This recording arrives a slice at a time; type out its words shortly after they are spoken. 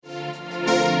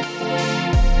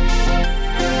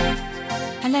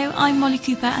I'm Molly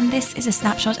Cooper, and this is a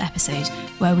Snapshot episode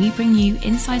where we bring you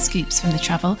inside scoops from the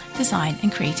travel, design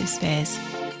and creative spheres.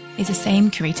 It's the same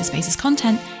Curator Spaces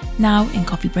content, now in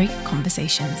coffee break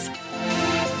conversations.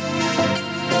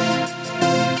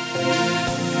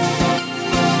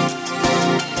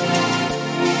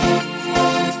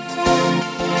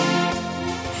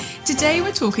 Today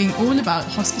we're talking all about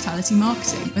hospitality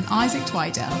marketing with Isaac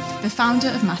Twydale, the founder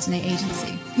of Matinée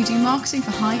Agency, who do marketing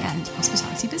for high-end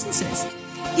hospitality businesses.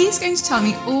 He's going to tell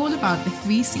me all about the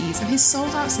 3 C's of his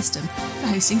sold-out system for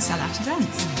hosting sell-out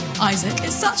events. Isaac,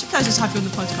 it's such a pleasure to have you on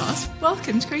the podcast.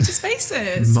 Welcome to Creative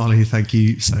Spaces. Molly, thank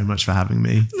you so much for having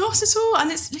me. Not at all, and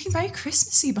it's looking very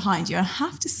Christmassy behind you. I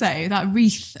have to say, that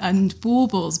wreath and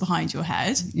baubles behind your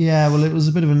head. Yeah, well, it was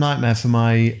a bit of a nightmare for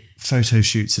my photo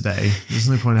shoot today. There's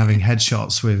no point having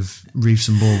headshots with wreaths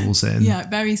and baubles in. Yeah,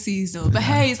 very seasonal. But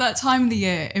hey, it's that time of the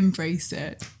year. Embrace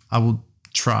it. I will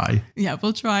try. Yeah,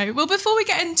 we'll try. Well, before we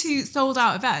get into sold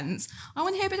out events, I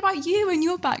want to hear a bit about you and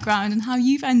your background and how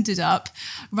you've ended up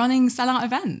running sell-out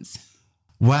events.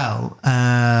 Well,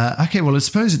 okay, well, I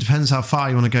suppose it depends how far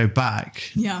you want to go back.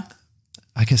 Yeah.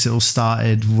 I guess it all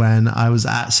started when I was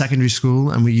at secondary school,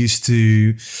 and we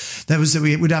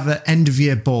would have an end of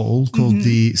year ball called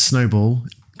the Snowball,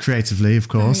 creatively, of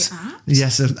course.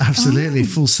 Yes, absolutely.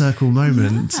 Full circle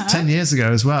moment. Yeah. 10 years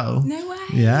ago as well. No way.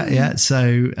 Yeah.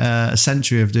 So a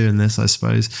century of doing this, I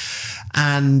suppose.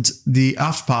 And the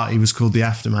after party was called the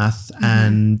Aftermath.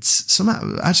 And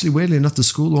somehow, actually, weirdly enough, the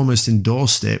school almost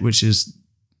endorsed it, which is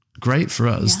great for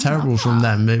us, terrible from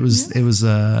them. It was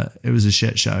a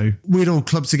shit show. We'd all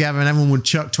club together and everyone would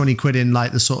chuck 20 quid in,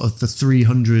 like the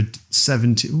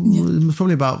 370,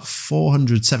 probably about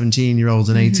 400 17-year-olds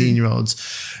and 18-year-olds.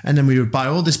 And then we would buy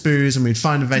all this booze and we'd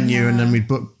find a venue and then we'd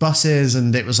book buses,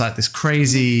 and it was like this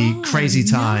crazy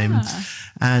time. Yeah.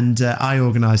 And I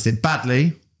organised it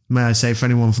badly. May I say, for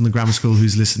anyone from the grammar school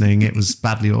who's listening, it was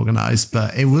badly organised,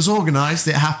 but it was organised,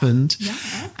 it happened. Yeah.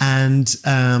 And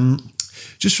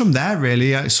just from there,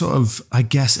 really, I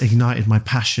guess, ignited my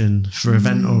passion for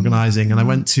event organising. And I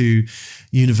went to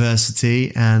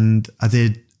university and I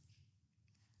did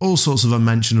all sorts of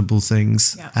unmentionable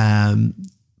things. Yeah.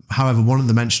 However, one of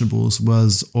the mentionables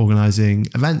was organising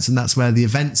events. And that's where the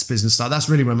events business started. That's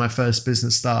really where my first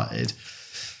business started.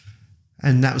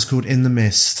 And that was called In the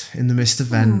Mist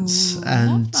Events. Ooh,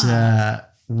 and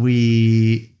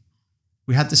we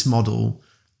had this model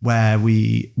where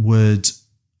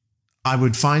I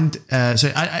would find,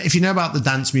 if you know about the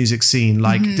dance music scene,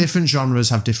 like different genres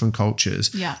have different cultures.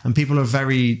 Yeah. And people are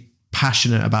very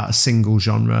passionate about a single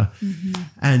genre. Mm-hmm.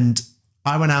 And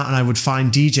I went out and I would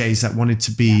find DJs that wanted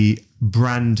to be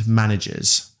brand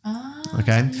managers.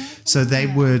 Okay. So they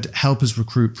would help us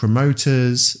recruit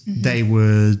promoters. Mm-hmm. They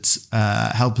would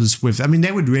help us with,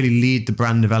 they would really lead the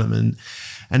brand development.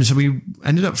 And so we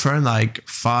ended up throwing like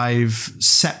 5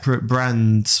 separate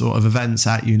brand sort of events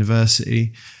at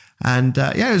university. And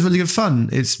it was really good fun.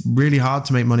 It's really hard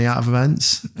to make money out of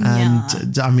events. And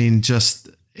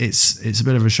it's a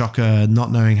bit of a shocker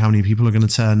not knowing how many people are going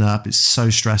to turn up. It's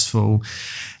so stressful.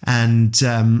 And,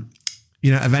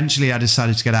 eventually I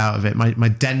decided to get out of it. My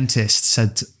dentist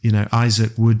said,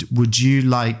 Isaac, would you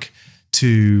like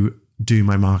to do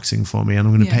my marketing for me? And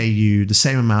I'm going to pay you the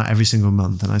same amount every single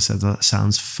month. And I said, that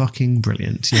sounds fucking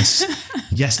brilliant. Yes.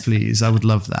 Yes, please. I would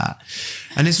love that.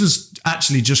 And this was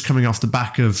actually just coming off the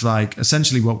back of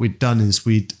essentially what we'd done is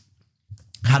we'd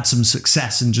had some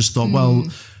success and just thought, well,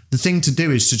 the thing to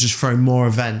do is to just throw more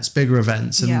events, bigger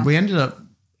events. And we ended up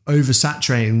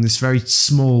oversaturating this very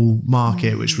small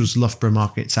market, which was Loughborough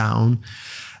Market Town.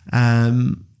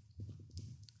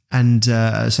 And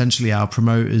essentially our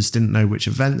promoters didn't know which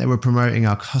event they were promoting.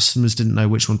 Our customers didn't know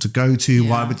which one to go to. Yeah.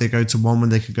 Why would they go to one when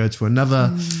they could go to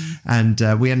another? And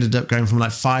we ended up going from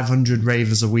like 500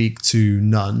 ravers a week to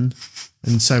none.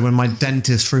 And so when my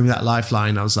dentist threw me that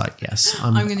lifeline, I was like, yes.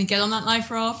 I'm going to get on that life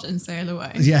raft and sail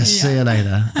away. Yes, see you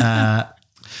later.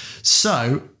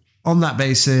 So on that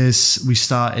basis, we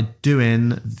started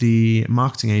doing the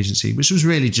marketing agency, which was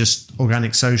really just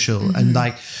organic social. Mm-hmm.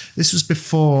 And this was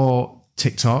before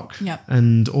TikTok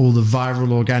and all the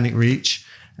viral organic reach.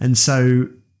 And so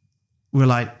we're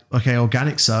like, okay,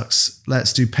 organic sucks.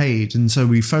 Let's do paid. And so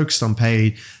we focused on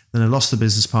paid. Then I lost the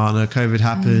business partner. COVID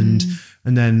happened.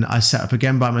 And then I set up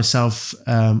again by myself,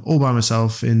 all by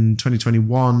myself in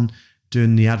 2021,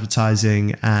 doing the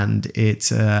advertising. And it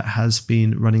has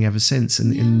been running ever since.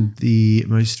 And in the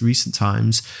most recent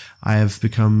times, I have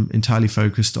become entirely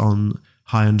focused on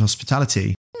high-end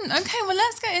hospitality. Okay, well,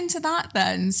 let's get into that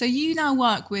then. So you now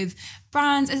work with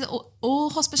brands. Is it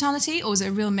all hospitality or is it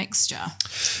a real mixture?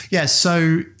 Yeah,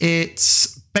 so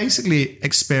it's basically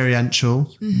experiential.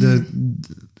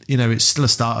 It's still a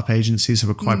startup agency, so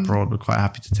we're quite broad. We're quite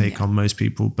happy to take on most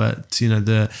people, but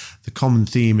the common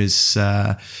theme is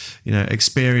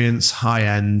experience, high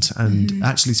end, and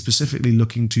actually specifically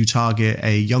looking to target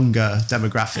a younger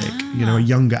demographic, a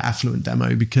younger affluent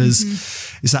demo, because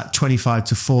it's that 25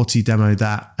 to 40 demo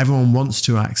that everyone wants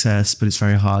to access, but it's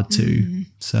very hard to.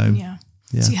 So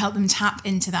So you help them tap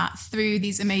into that through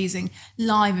these amazing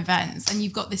live events. And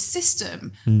you've got this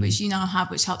system, which you now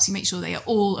have, which helps you make sure they are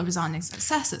all a resounding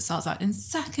success that sells out in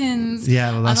seconds.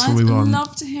 Yeah, well, that's what we want. I'd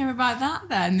love to hear about that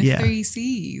then, the 3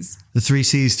 C's. The 3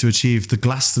 C's to achieve the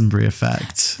Glastonbury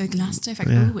effect. The glasto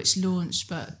effect, which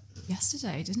launched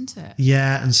yesterday, didn't it?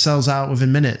 Yeah, and sells out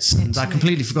within minutes. Literally. And I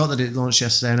completely forgot that it launched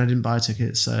yesterday and I didn't buy a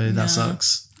ticket, so that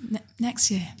sucks.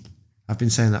 Next year. I've been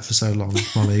saying that for so long,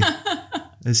 Molly.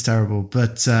 It's terrible,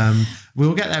 but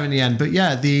we'll get there in the end. But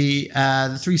yeah, the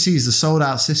 3 C's, the sold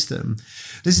out system.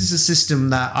 This is a system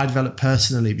that I developed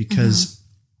personally because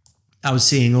I was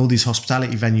seeing all these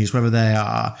hospitality venues, whether they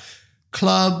are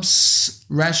clubs,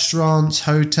 restaurants,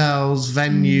 hotels,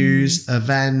 venues,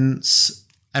 events,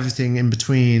 everything in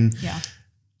between,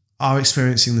 are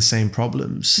experiencing the same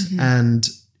problems. And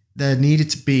there needed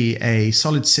to be a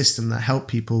solid system that helped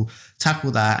people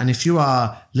tackle that. And if you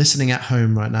are listening at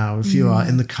home right now, if you are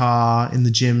in the car, in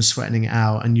the gym, sweating it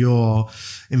out, and you're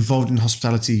involved in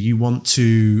hospitality, you want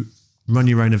to run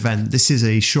your own event, this is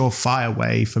a surefire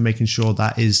way for making sure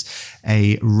that is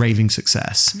a raving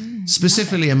success,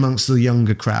 specifically amongst the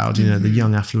younger crowd, the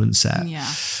young affluent set.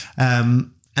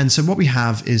 And so what we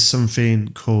have is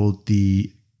something called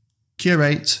the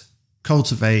curate,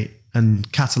 cultivate, and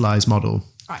catalyze model.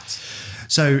 Right.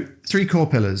 So 3 core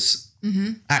pillars,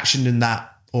 actioned in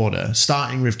that order,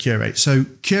 starting with curate. So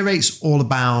curate's all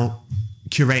about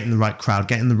curating the right crowd,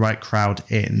 getting the right crowd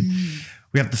in.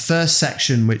 We have the first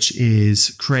section, which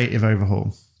is creative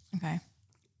overhaul. Okay.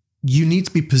 You need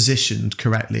to be positioned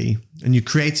correctly, and your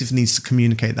creative needs to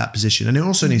communicate that position. And it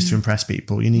also needs to impress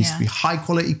people. You need to be high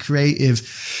quality creative.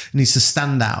 It needs to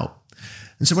stand out.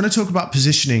 And so when I talk about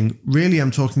positioning, really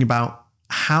I'm talking about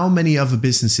how many other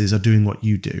businesses are doing what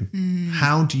you do.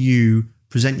 How do you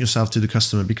present yourself to the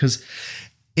customer? Because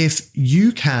if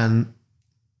you can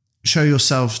show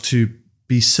yourself to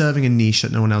be serving a niche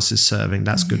that no one else is serving,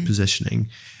 that's good positioning.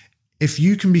 If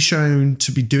you can be shown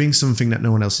to be doing something that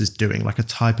no one else is doing, like a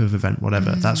type of event,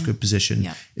 whatever, that's good position.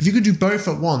 If you could do both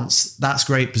at once, that's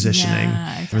great positioning.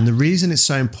 And the reason it's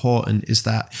so important is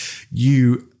that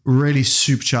you really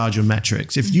supercharge your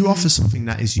metrics. If you offer something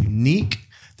that is unique,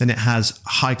 then it has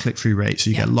high click-through rate, so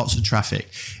you get lots of traffic.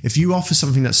 If you offer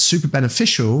something that's super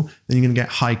beneficial, then you're going to get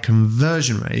high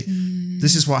conversion rate.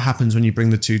 This is what happens when you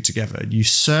bring the two together. You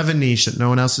serve a niche that no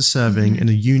one else is serving in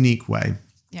a unique way.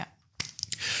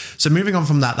 So moving on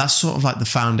from that, that's sort of like the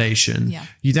foundation.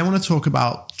 You then want to talk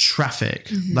about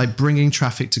traffic, like bringing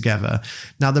traffic together.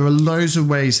 Now, there are loads of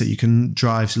ways that you can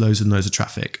drive loads and loads of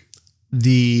traffic.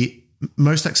 The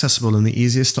most accessible and the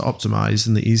easiest to optimize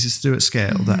and the easiest to do at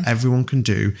scale that everyone can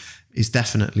do is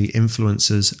definitely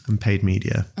influencers and paid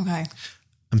media. Okay.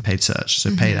 And paid search,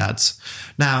 so paid ads.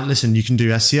 Now, listen, you can do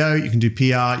SEO, you can do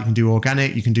PR, you can do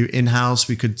organic, you can do in-house.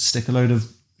 We could stick a load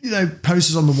of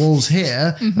posters on the walls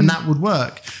here and that would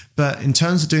work. But in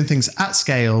terms of doing things at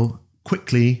scale,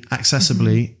 quickly,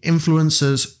 accessibly,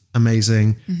 influencers,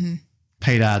 amazing.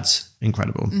 Paid ads,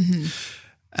 incredible.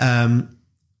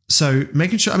 So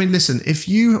making sure, listen, if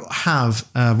you have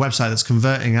a website that's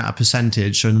converting at a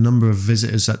percentage, so the number of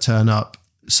visitors that turn up,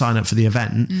 sign up for the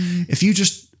event, if you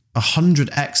just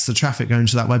 100x the traffic going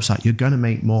to that website, you're going to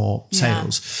make more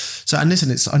sales. So, and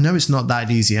listen, I know it's not that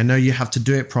easy. I know you have to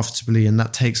do it profitably and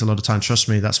that takes a lot of time. Trust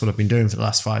me, that's what I've been doing for the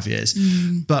last 5 years.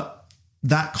 But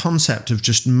that concept of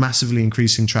just massively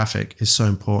increasing traffic is so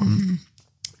important.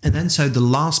 And then, so the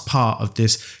last part of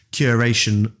this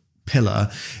curation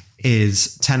pillar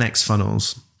is 10x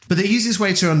funnels. But the easiest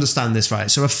way to understand this,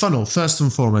 right? So a funnel, first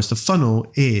and foremost, a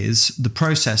funnel is the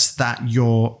process that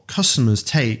your customers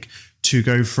take to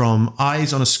go from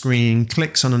eyes on a screen,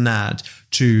 clicks on an ad,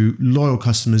 to loyal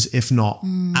customers, if not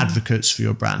advocates for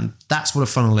your brand. That's what a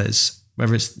funnel is.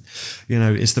 Whether it's,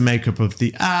 it's the makeup of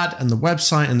the ad and the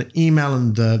website and the email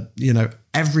and the,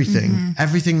 everything,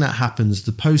 everything that happens,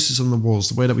 the posters on the walls,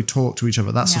 the way that we talk to each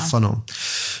other, that's a funnel.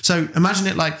 So imagine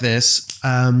it like this.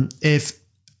 If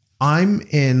I'm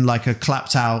in like a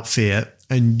clapped out Fiat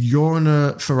and you're in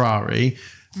a Ferrari,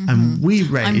 and we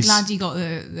race. I'm glad you got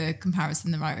the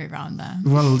comparison the right way around there.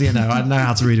 Well, I know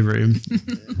how to read a room.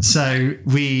 So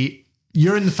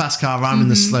you're in the fast car, I'm in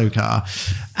the slow car.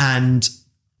 And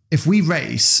if we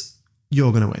race,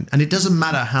 you're going to win. And it doesn't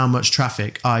matter how much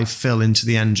traffic I fill into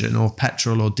the engine or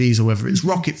petrol or diesel, whether it's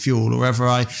rocket fuel or whether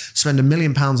I spend £1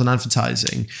 million on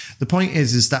advertising. The point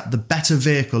is that the better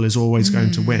vehicle is always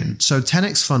going to win. So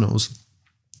 10x funnels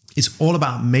is all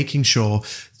about making sure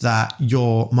that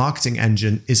your marketing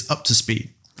engine is up to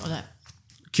speed. Got it.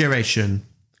 Curation,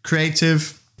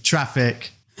 creative,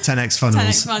 traffic, 10x funnels.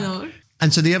 10x funnel.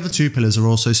 And so the other two pillars are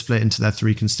also split into their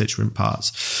three constituent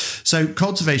parts. So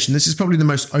cultivation, this is probably the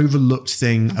most overlooked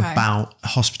thing about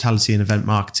hospitality and event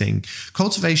marketing.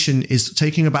 Cultivation is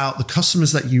taking about the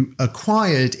customers that you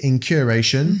acquired in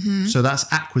curation, so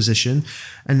that's acquisition,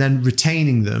 and then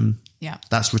retaining them,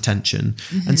 that's retention.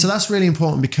 And so that's really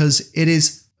important because it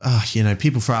is,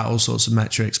 people throw out all sorts of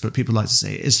metrics, but people like to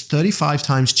say it's 35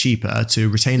 times cheaper to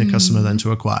retain a customer than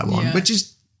to acquire one, which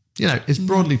is, it's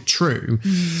broadly true.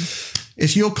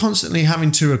 If you're constantly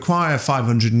having to acquire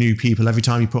 500 new people every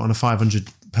time you put on a 500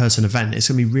 person event, it's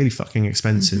going to be really fucking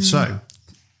expensive. So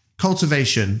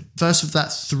cultivation, first of that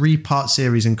 3-part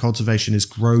series in cultivation is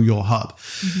grow your hub.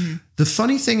 The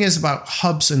funny thing is about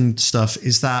hubs and stuff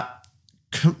is that,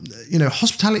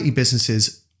 hospitality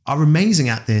businesses are amazing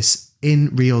at this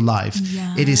in real life.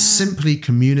 It is simply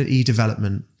community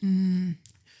development.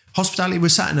 Hospitality, we're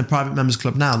sat in a private members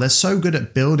club now. They're so good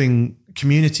at building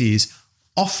communities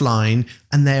offline,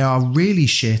 and they are really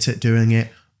shit at doing it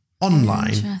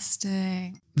online.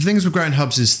 Interesting. The things with growing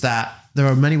hubs is that there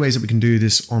are many ways that we can do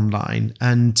this online,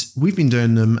 and we've been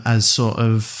doing them as sort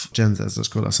of Gen Zs, let's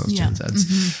call ourselves Gen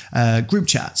Zs. Group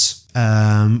chats.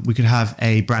 We could have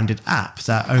a branded app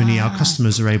that only our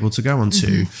customers are able to go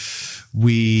onto.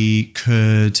 We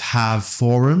could have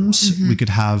forums. We could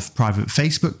have private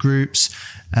Facebook groups.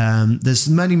 There's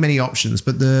many, many options,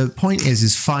 but the point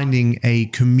is finding a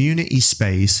community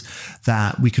space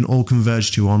that we can all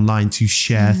converge to online to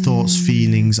share thoughts,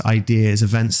 feelings, ideas,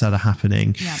 events that are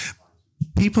happening.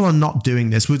 People are not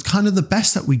doing this. With kind of the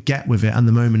best that we get with it at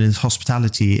the moment in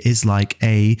hospitality is like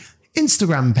a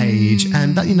Instagram page,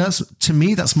 and that, to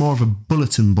me, that's more of a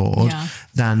bulletin board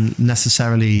than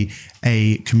necessarily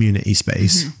a community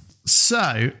space.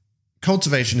 So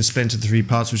cultivation is split into 3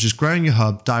 parts, which is growing your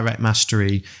hub, direct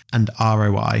mastery, and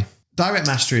ROI. Direct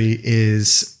mastery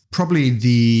is probably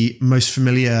the most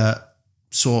familiar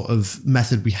sort of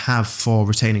method we have for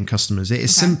retaining customers. It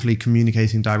is simply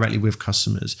communicating directly with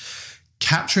customers,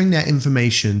 capturing their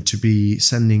information to be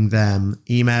sending them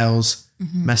emails,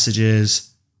 messages,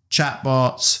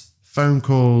 chatbots, phone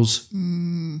calls,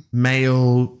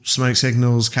 mail, smoke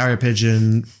signals, carrier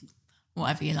pigeon,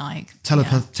 whatever you like,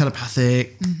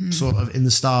 telepathic, sort of in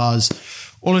the stars,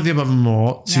 all of the above and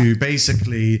more, to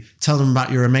basically tell them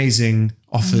about your amazing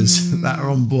offers that are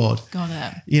on board. Got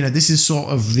it. This is sort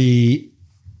of the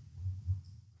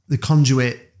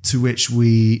conduit to which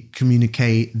we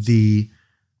communicate the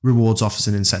rewards, offers,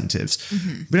 and incentives.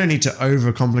 We don't need to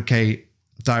overcomplicate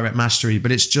direct mastery,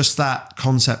 but it's just that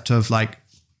concept of like,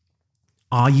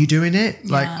 are you doing it?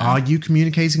 Like, are you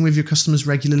communicating with your customers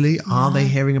regularly? Are they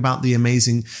hearing about the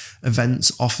amazing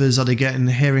events, offers? Are they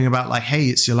hearing about like, hey,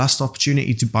 it's your last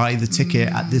opportunity to buy the ticket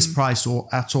at this price or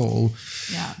at all?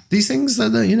 These things,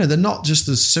 they're not just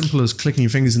as simple as clicking your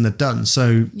fingers and they're done.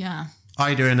 So are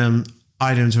you doing them?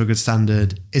 Are you doing to a good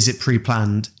standard? Is it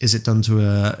pre-planned? Is it done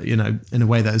to in a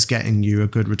way that is getting you a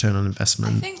good return on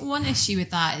investment? I think one issue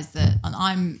with that is that, and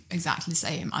I'm exactly the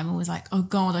same, I'm always like, oh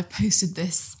God, I've posted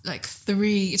this like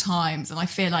 3 times and I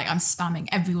feel like I'm spamming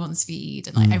everyone's feed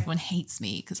and like everyone hates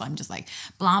me because I'm just like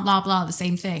blah, blah, blah, the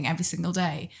same thing every single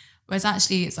day. Whereas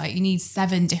actually it's like you need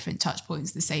 7 different touch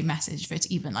points, the same message for it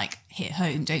to even like hit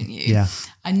home, don't you? Yeah.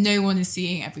 And no one is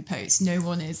seeing every post. No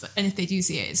one is, and if they do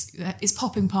see it, it's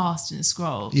popping past in a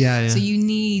scroll. Yeah. So you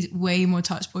need way more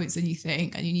touch points than you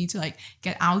think. And you need to like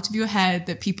get out of your head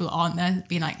that people aren't there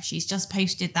being like, she's just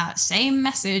posted that same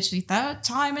message the 3rd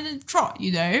time in a trot,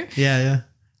 Yeah.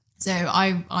 So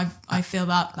I feel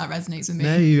that resonates with me.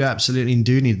 No, you absolutely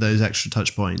do need those extra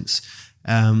touch points.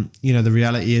 The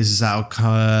reality is our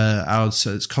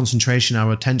concentration,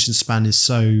 our attention span is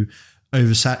so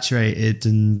oversaturated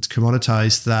and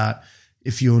commoditized that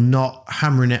if you're not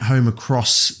hammering it home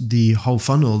across the whole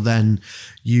funnel, then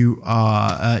you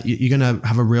are you're going to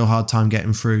have a real hard time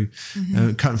getting through,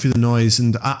 cutting through the noise.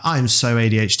 And I'm so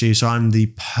ADHD, so I'm the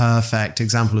perfect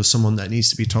example of someone that needs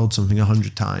to be told something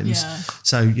 100 times.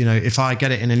 So if I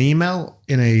get it in an email,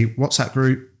 in a WhatsApp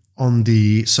group, on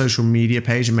the social media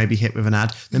page, and maybe hit with an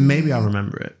ad, then maybe I'll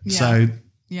remember it. So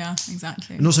yeah,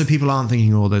 exactly. And also people aren't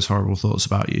thinking all those horrible thoughts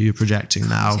about you. You're projecting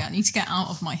now. Yeah, I need to get out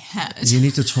of my head. You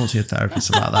need to talk to your therapist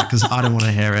about that, because I don't want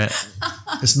to hear it.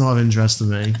 It's not of interest to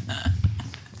me.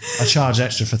 I charge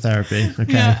extra for therapy.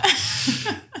 Okay.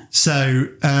 So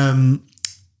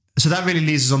that really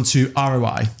leads us on to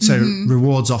ROI. So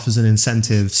rewards, offers, and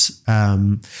incentives.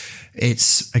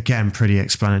 It's, again, pretty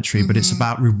explanatory, but it's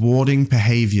about rewarding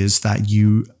behaviors that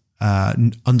you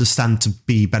understand to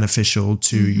be beneficial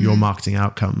to your marketing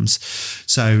outcomes.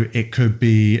 So it could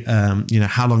be,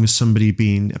 how long has somebody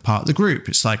been a part of the group?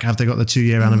 It's like, have they got the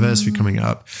 2-year anniversary coming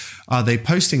up? Are they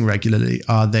posting regularly?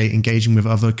 Are they engaging with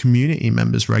other community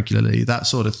members regularly? That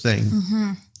sort of thing.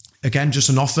 Again, just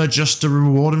an offer, just to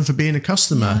reward them for being a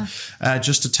customer,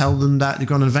 just to tell them that they've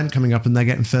got an event coming up and they're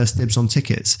getting first dibs on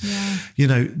tickets.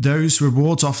 Those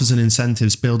rewards, offers, and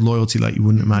incentives build loyalty like you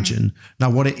wouldn't imagine. Now,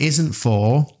 what it isn't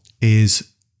for is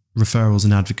referrals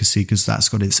and advocacy, because that's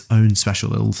got its own special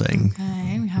little thing.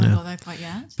 Okay, we haven't got there quite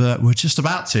yet. But we're just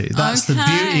about to. That's the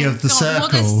beauty of the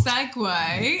circle. What a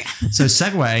segue. So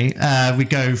segue, we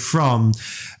go from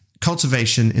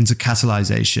cultivation into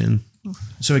catalyzation.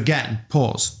 So again,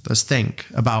 pause. Let's think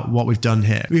about what we've done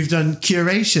here. We've done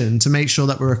curation to make sure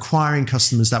that we're acquiring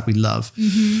customers that we love.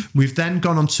 We've then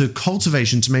gone on to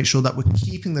cultivation to make sure that we're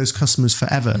keeping those customers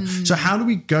forever. So how do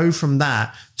we go from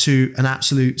that to an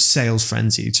absolute sales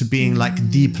frenzy, to being like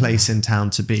the place in town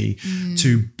to be,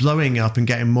 to blowing up and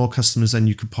getting more customers than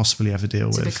you could possibly ever deal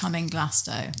with? To becoming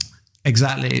glasto.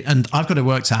 Exactly. And I've got it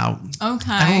worked out.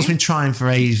 Okay. Everyone's been trying for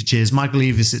ages. Michael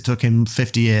Eavis, it took him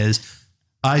 50 years.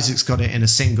 Isaac's got it in a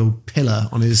single pillar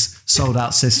on his sold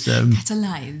out system.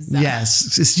 Catalyze.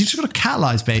 Yes. You just got to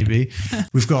catalyze, baby.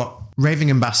 We've got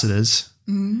raving ambassadors.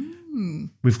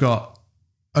 We've got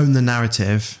own the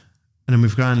narrative. And then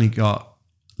we've only got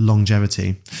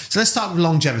longevity. So let's start with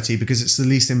longevity, because it's the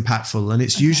least impactful, and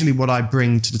it's usually what I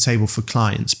bring to the table for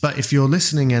clients. But if you're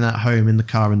listening in at home, in the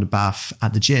car, in the bath,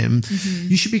 at the gym,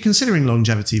 you should be considering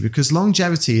longevity, because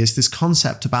longevity is this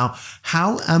concept about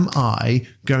how am I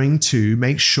going to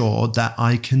make sure that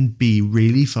I can be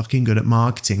really fucking good at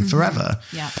marketing forever.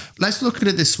 Let's look at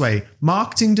it this way.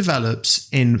 Marketing develops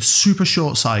in super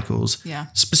short cycles,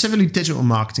 specifically digital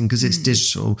marketing, because it's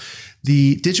digital.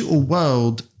 The digital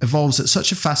world evolves at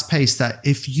such a fast pace that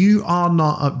if you are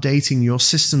not updating your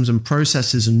systems and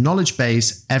processes and knowledge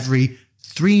base every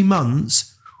 3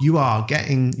 months, you are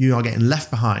getting left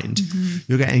behind.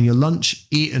 You're getting your lunch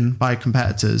eaten by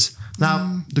competitors.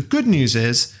 Now, the good news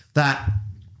is that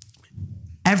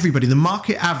everybody, the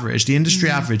market average, the industry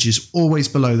average is always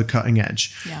below the cutting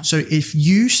edge. So if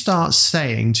you start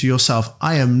saying to yourself,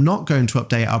 I am not going to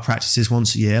update our practices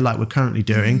once a year like we're currently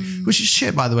doing, which is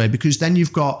shit, by the way, because then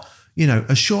you've got,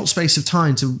 a short space of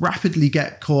time to rapidly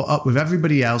get caught up with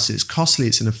everybody else. It's costly,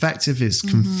 it's ineffective, it's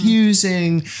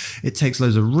confusing, it takes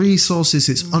loads of resources,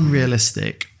 it's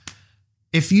unrealistic.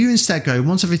 If you instead go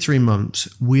once every 3 months,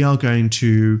 we are going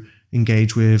to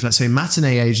engage with, let's say,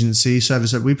 Matinée Agency,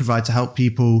 service that we provide to help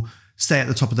people stay at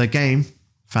the top of their game.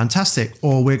 Fantastic.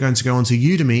 Or we're going to go onto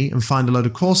Udemy and find a load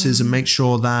of courses and make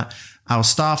sure that our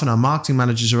staff and our marketing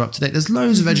managers are up to date. There's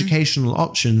loads of educational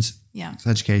options. It's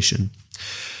education.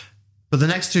 But the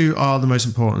next two are the most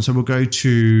important. So we'll go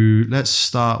to, let's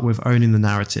start with owning the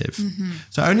narrative.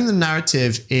 So owning the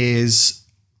narrative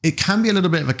it can be a little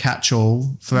bit of a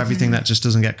catch-all for everything that just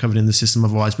doesn't get covered in the system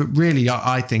otherwise. But really,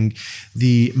 I think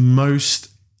the most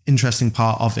interesting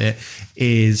part of it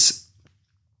is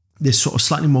this sort of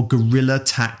slightly more guerrilla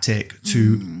tactic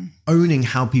to owning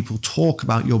how people talk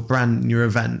about your brand and your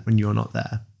event when you're not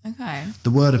there. Okay.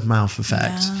 The word of mouth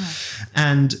effect.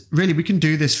 And really, we can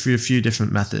do this through a few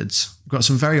different methods. We've got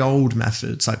some very old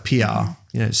methods like PR.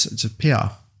 It's a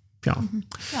PR. PR,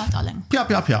 darling.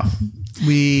 PR.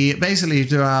 We basically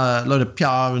do a load of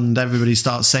PR and everybody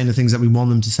starts saying the things that we want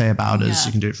them to say about us.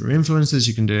 You can do it through influencers.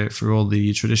 You can do it through all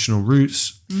the traditional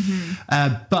routes.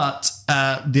 But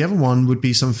the other one would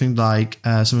be something like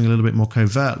something a little bit more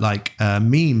covert, like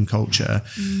meme culture.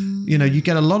 You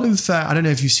get a lot of, I don't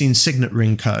know if you've seen Signet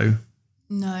Ring Co.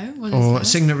 No, what is or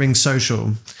this? Signet Ring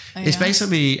Social. It's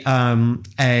basically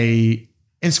a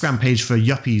Instagram page for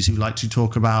yuppies who like to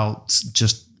talk about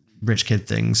just rich kid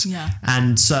things.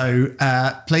 And so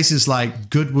places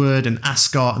like Goodwood and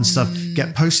Ascot and stuff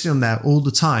get posted on there all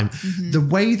the time. The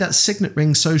way that Signet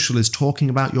Ring Social is talking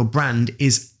about your brand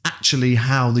is actually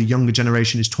how the younger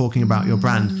generation is talking about your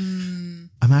brand.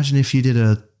 Imagine if you did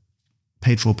a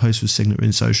paid for post with Signet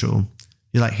Ring Social.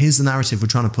 You're like, here's the narrative we're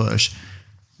trying to push.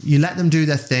 You let them do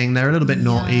their thing. They're a little bit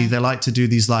naughty. They like to do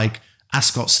these like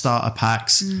Ascot starter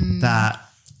packs that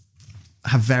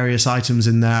have various items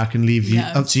in there. I can leave you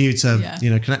up to you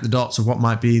to connect the dots of what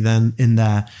might be then in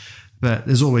there. But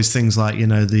there's always things like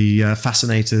the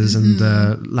Fascinators and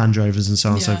the Land Rovers and so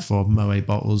on and so forth, Moët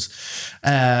bottles.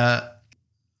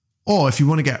 Or if you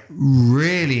want to get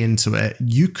really into it,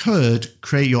 you could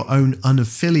create your own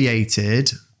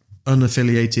unaffiliated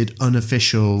unaffiliated,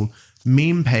 unofficial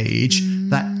meme page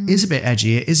that is a bit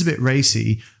edgy, it is a bit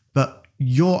racy, but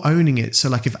you're owning it. So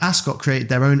like if Ascot created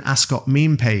their own Ascot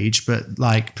meme page, but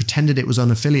like pretended it was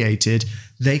unaffiliated,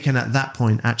 they can at that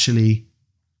point actually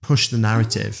push the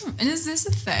narrative. And is this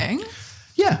a thing?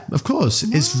 Yeah, of course.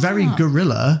 Wow. It's very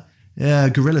guerrilla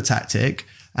tactic.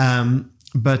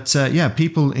 But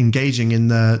people engaging in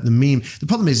the meme. The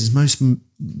problem is most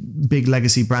big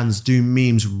legacy brands do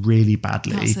memes really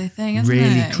badly. That's the thing, isn't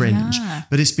really it? cringe. Yeah.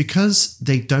 But it's because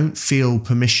they don't feel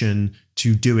permission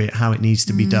to do it how it needs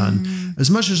to be done.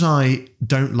 As much as I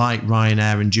don't like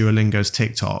Ryanair and Duolingo's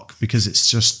TikTok because it's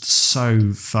just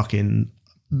so fucking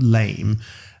lame,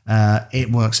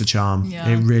 it works a charm. Yeah.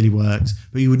 It really works.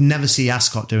 But you would never see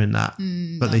Ascot doing that.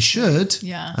 But they should.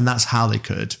 Yeah. And that's how they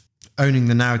could. Owning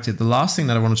the narrative. The last thing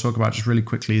that I want to talk about just really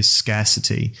quickly is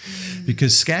scarcity,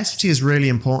 because scarcity is really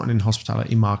important in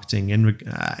hospitality marketing and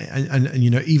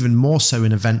even more so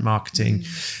in event marketing.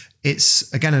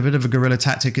 It's, again, a bit of a guerrilla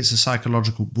tactic. It's a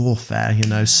psychological warfare,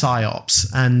 psyops.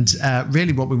 And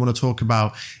really what we want to talk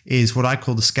about is what I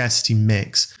call the scarcity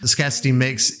mix. The scarcity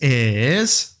mix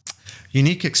is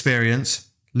unique experience,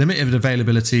 limited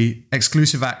availability,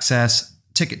 exclusive access,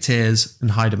 ticket tiers, and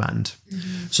high demand.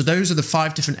 So those are the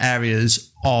 5 different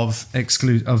areas of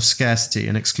scarcity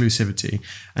and exclusivity.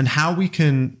 And how we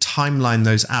can timeline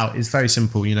those out is very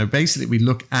simple. Basically we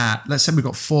look at, let's say we've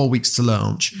got 4 weeks to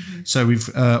launch. So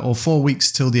or 4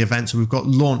 weeks till the event. So we've got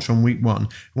launch on week 1.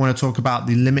 We want to talk about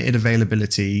the limited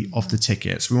availability of the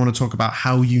tickets. We want to talk about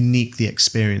how unique the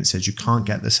experience is. You can't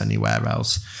get this anywhere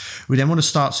else. We then want to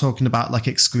start talking about like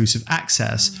exclusive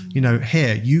access.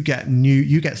 Here you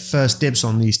get first dibs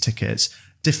on these tickets.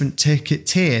 Different ticket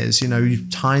tiers, you're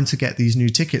trying to get these new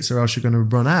tickets or else you're going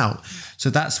to run out. So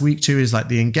that's week 2 is like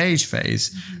the engage phase.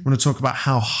 We want to talk about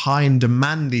how high in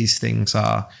demand these things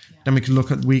are. Then we can look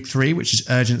at week 3, which is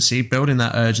urgency, building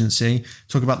that urgency,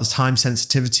 talk about the time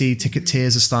sensitivity, ticket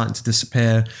tiers are starting to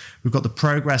disappear. We've got the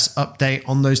progress update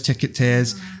on those ticket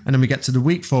tiers. And then we get to the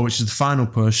week 4, which is the final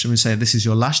push. And we say, this is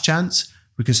your last chance.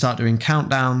 We can start doing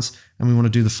countdowns and we want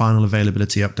to do the final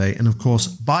availability update. And of course,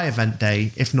 by event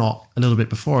day, if not a little bit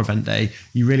before event day,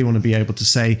 you really want to be able to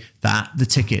say that the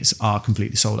tickets are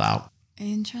completely sold out.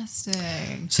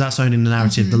 Interesting. So that's owning the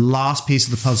narrative. The last piece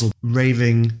of the puzzle,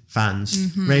 raving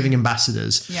fans, raving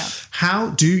ambassadors. Yeah.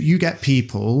 How do you get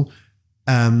people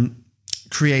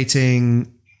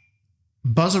creating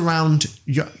buzz around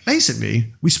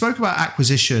basically, we spoke about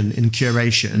acquisition and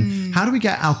curation. How do we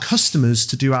get our customers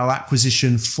to do our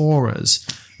acquisition for us?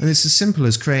 And it's as simple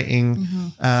as creating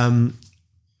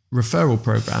referral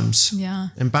programs,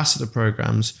 ambassador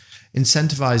programs,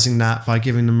 incentivizing that by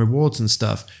giving them rewards and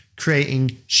stuff,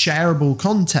 creating shareable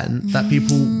content that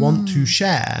people want to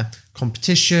share,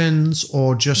 competitions,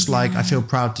 or just like, I feel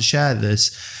proud to share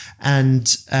this.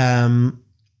 And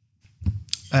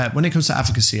when it comes to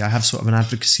advocacy, I have sort of an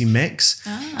advocacy mix.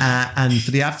 And for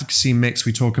the advocacy mix,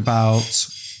 we talk about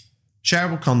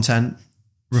shareable content,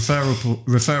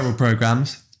 referral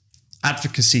programs,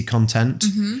 advocacy content,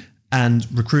 and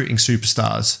recruiting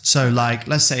superstars. So like,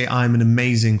 let's say I'm an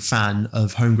amazing fan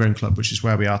of Homegrown Club, which is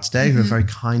where we are today, who have very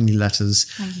kindly let us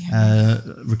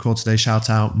record today. Shout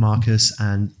out Marcus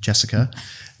and Jessica.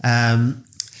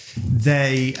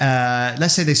 They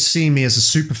let's say they see me as a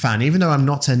super fan, even though I'm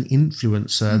not an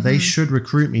influencer, they should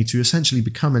recruit me to essentially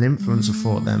become an influencer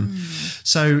for them.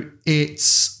 So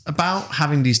it's about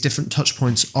having these different touch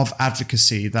points of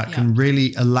advocacy that can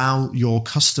really allow your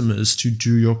customers to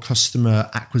do your customer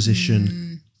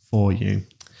acquisition for you.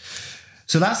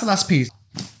 So that's the last piece.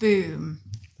 Boom.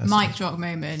 Mic drop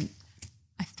moment.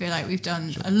 I feel like we've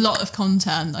done a lot of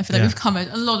content. I feel like we've covered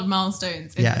a lot of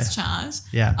milestones in this chat.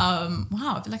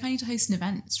 Wow, I feel like I need to host an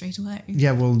event straight away.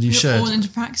 Yeah, well, you should. All into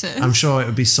practice. I'm sure it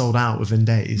would be sold out within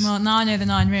days. Well, now I know the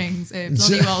 9 rings. It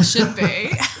bloody well should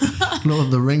be. Lord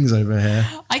of the Rings over here.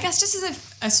 I guess just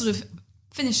as a sort of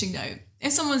finishing note,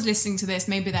 if someone's listening to this,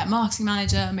 maybe they're a marketing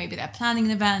manager, maybe they're planning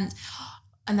an event,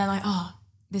 and they're like,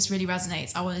 this really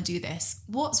resonates, I want to do this.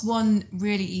 What's one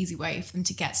really easy way for them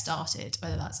to get started?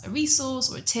 Whether that's a resource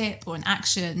or a tip or an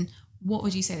action, what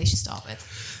would you say they should start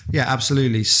with? Yeah,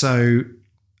 absolutely. So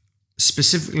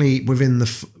specifically within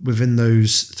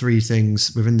those 3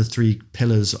 things, within the 3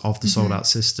 pillars of the sold out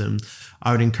system,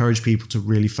 I would encourage people to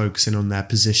really focus in on their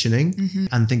positioning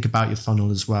and think about your funnel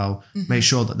as well. Make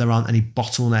sure that there aren't any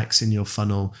bottlenecks in your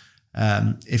funnel.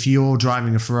 If you're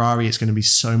driving a Ferrari, it's going to be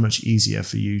so much easier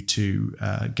for you to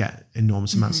get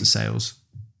enormous amounts of sales.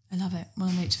 I love it. Well,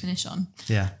 a note to finish on.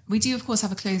 Yeah. We do, of course,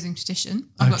 have a closing tradition.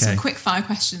 I've got some quick fire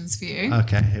questions for you.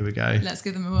 Okay, here we go. Let's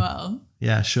give them a whirl.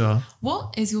 Yeah, sure.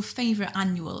 What is your favourite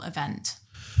annual event?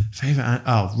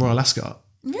 Royal Ascot.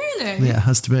 Really? Yeah, it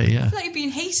has to be, yeah. I feel like you've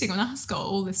been hating on Ascot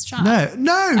all this chat. No,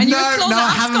 I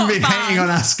haven't been fan. hating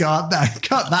on Ascot. No,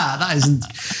 cut that. That isn't,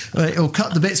 or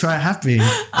cut the bits where I have been.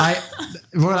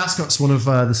 Royal Ascot's one of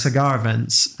the cigar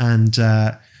events, and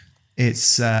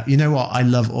it's, you know what? I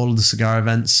love all of the cigar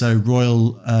events. So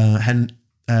Royal,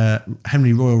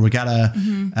 Henry Royal Regatta,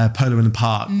 Polo in the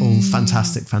Park, all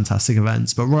fantastic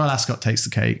events. But Royal Ascot takes the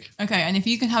cake. Okay, and if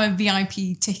you could have a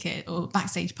VIP ticket or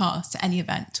backstage pass to any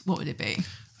event, what would it be?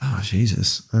 Oh,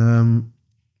 Jesus.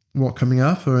 What, coming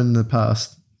up or in the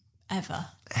past? Ever.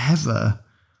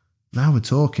 Now we're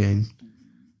talking.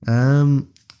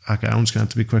 Okay, I'm just going to have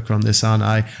to be quicker on this, aren't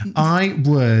I? I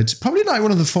would probably like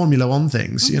one of the Formula One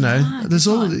things, you know. Yeah, there's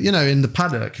all, you know, in the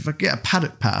paddock. If I get a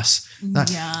paddock pass.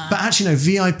 But actually, no,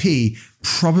 VIP,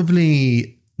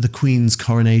 probably the Queen's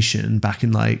coronation back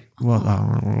in like, what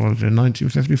was it,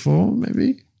 1954,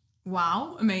 maybe?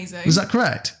 Wow, amazing. Was that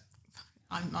correct?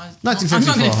 I'm not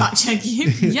 1954. going to fact check you.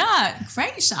 Yeah,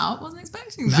 great shout. Wasn't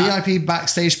expecting that. VIP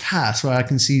backstage pass where I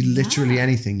can see literally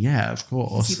anything. Yeah, of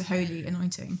course. See the holy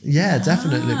anointing. Yeah,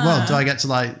 definitely. Well, do I get to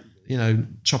like, you know,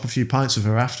 chop a few pints with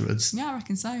her afterwards? Yeah, I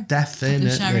reckon so.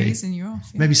 Definitely. Cherries and you're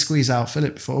off. Yeah. Maybe squeeze out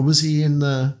Philip before. Or was he in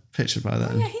the picture by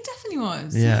then? Oh, yeah, he definitely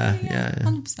was. Yeah.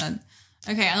 100%.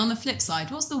 Okay, and on the flip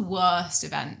side, what's the worst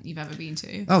event you've ever been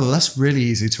to? Oh, well, that's really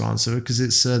easy to answer because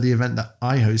it's the event that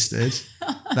I hosted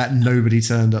that nobody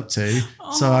turned up to.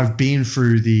 Oh. So I've been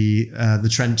through the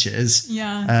trenches.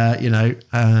 Yeah.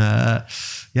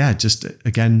 Just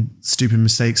again, stupid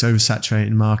mistakes,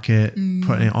 oversaturating market,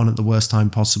 putting it on at the worst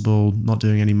time possible, not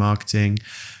doing any marketing.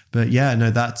 But yeah, no,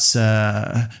 that's.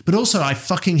 But also, I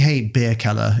fucking hate beer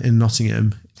keller in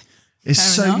Nottingham.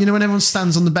 It's Fair enough. You know, when everyone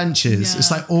stands on the benches,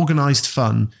 it's like organised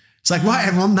fun. It's like, right,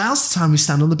 everyone, now's the time we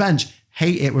stand on the bench.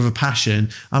 Hate it with a passion.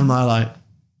 I'm like,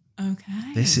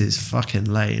 okay, this is fucking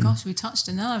lame. Gosh, we touched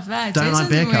a nerve there. Don't like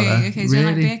beer colour. Okay, so really? Don't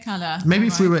like beer colour. Maybe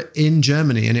if we were in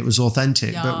Germany and it was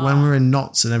authentic, but when we're in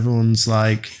Notts and everyone's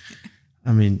like,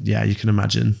 I mean, yeah, you can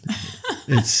imagine.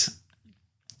 It's,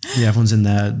 yeah, everyone's in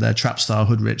their trap style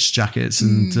hood rich jackets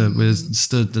and we're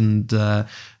stood and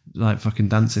like fucking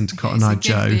dancing to Cotton Eye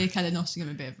Joe. Beer Keller Nottingham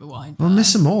a bit of a wine. I'll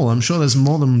miss them all. I'm sure there's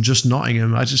more than just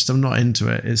Nottingham. I'm not into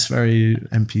it. It's very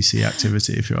NPC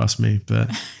activity, if you ask me.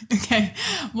 But okay,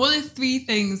 what are 3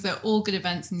 things that all good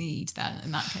events need then?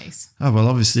 In that case, oh well,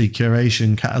 obviously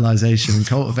curation, catalyzation, and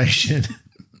cultivation.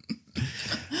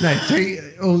 No,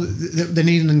 they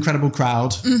need an incredible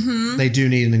crowd. They do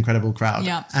need an incredible crowd.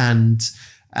 Yeah, and.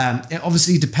 It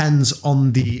obviously depends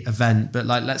on the event, but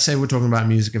like, let's say we're talking about a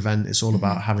music event, it's all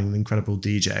about having an incredible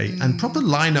DJ and proper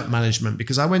lineup management,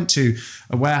 because I went to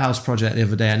a warehouse project the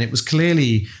other day and it was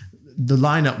clearly the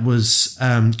lineup was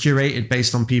curated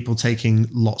based on people taking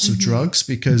lots of drugs,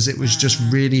 because it was just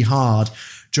really hard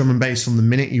drum and bass from the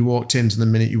minute you walked in to the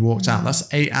minute you walked out.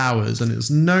 That's 8 hours and it was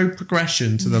no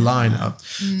progression to the lineup.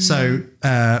 So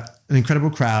an incredible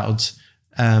crowd.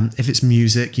 If it's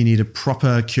music, you need a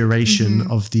proper curation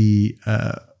of the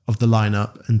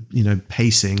lineup and, you know,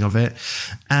 pacing of it.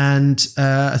 And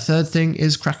a third thing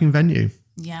is cracking venue.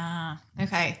 Yeah.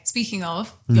 Okay. Speaking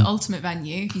of your ultimate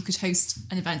venue, if you could host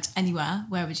an event anywhere,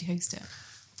 where would you host it?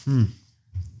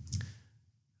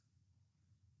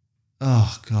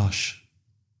 Oh gosh,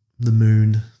 the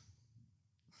moon.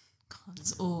 God,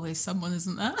 there's always someone,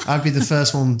 isn't there? I'd be the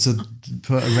first one to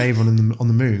put a rave on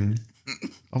the moon.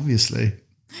 Obviously.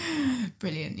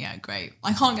 Brilliant. Yeah, great.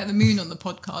 I can't get the moon on the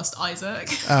podcast, Isaac.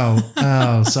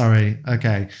 Oh, sorry.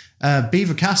 Okay.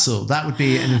 Beaver Castle. That would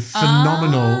be a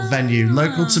phenomenal venue,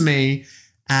 local to me,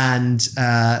 and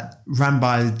ran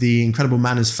by the incredible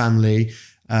Manners family,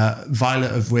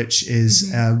 Violet of which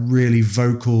is a really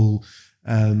vocal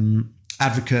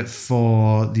advocate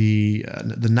for the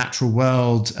natural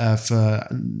world, for,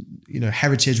 you know,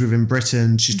 heritage within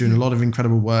Britain. She's doing a lot of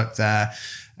incredible work there.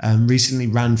 Recently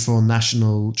ran for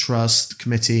National Trust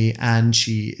Committee, and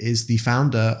she is the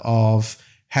founder of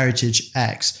Heritage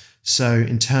X. So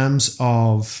in terms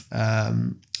of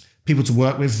people to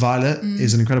work with, Violet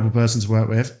is an incredible person to work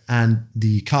with, and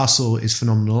the castle is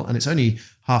phenomenal, and it's only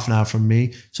half an hour from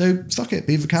me. So fuck it,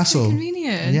 Beaver Castle. So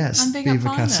convenient. Yes, and big Beaver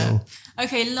up Castle.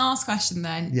 Okay, last question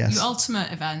then. Yes. Your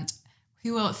ultimate event.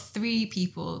 Who are 3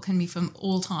 people, can be from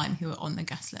all time, who are on the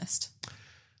guest list?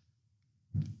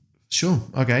 Sure.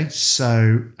 Okay.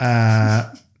 So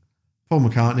Paul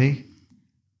McCartney,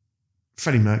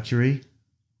 Freddie Mercury,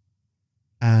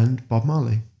 and Bob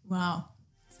Marley. Wow.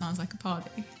 Sounds like a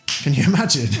party. Can you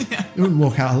imagine? Yeah. You wouldn't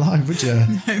walk out alive, would you?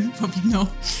 No, probably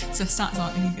not. So stats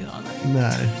aren't any good, are they?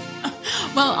 No.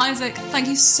 Well, Isaac, thank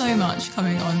you so much for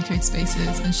coming on Creative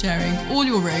Spaces and sharing all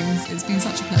your rings. It's been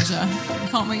such a pleasure. I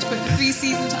can't wait to put the 3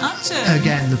 C's into action.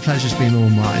 Again, the pleasure's been all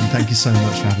mine. Thank you so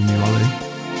much for having me, Ollie.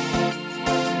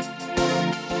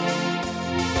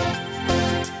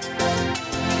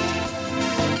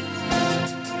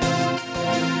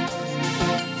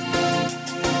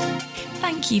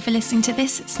 Thank you for listening to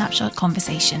this Snapshot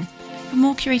conversation. For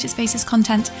more Curated Spaces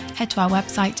content, head to our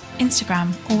website,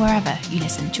 Instagram, or wherever you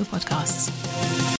listen to your podcasts.